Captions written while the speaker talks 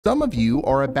Some of you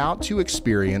are about to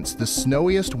experience the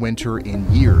snowiest winter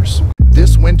in years.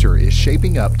 This winter is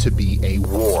shaping up to be a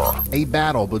war, a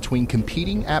battle between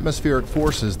competing atmospheric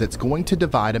forces that's going to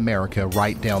divide America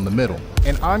right down the middle.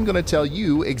 And I'm going to tell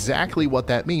you exactly what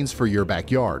that means for your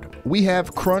backyard. We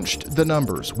have crunched the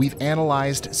numbers. We've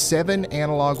analyzed 7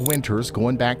 analog winters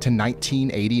going back to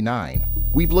 1989.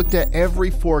 We've looked at every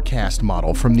forecast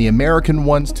model, from the American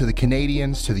ones to the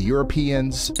Canadians to the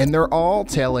Europeans, and they're all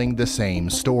telling the same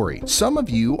story. Some of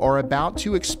you are about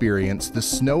to experience the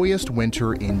snowiest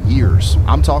winter in years.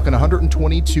 I'm talking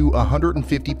 120 to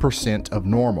 150% of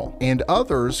normal, and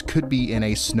others could be in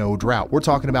a snow drought. We're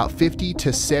talking about 50 to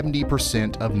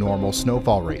 70% of normal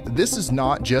snowfall rate. This is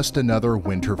not just another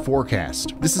winter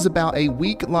forecast. This is about a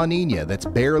weak La Nina that's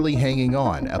barely hanging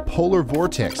on, a polar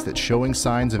vortex that's showing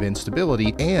signs of instability,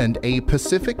 and a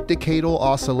Pacific decadal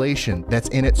oscillation that's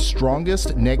in its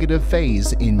strongest negative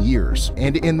phase in years.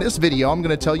 And in this video, I'm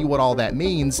going to tell you what all that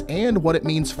means and what it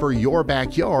means for your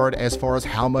backyard as far as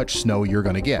how much snow you're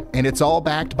going to get. And it's all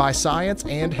backed by science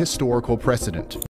and historical precedent.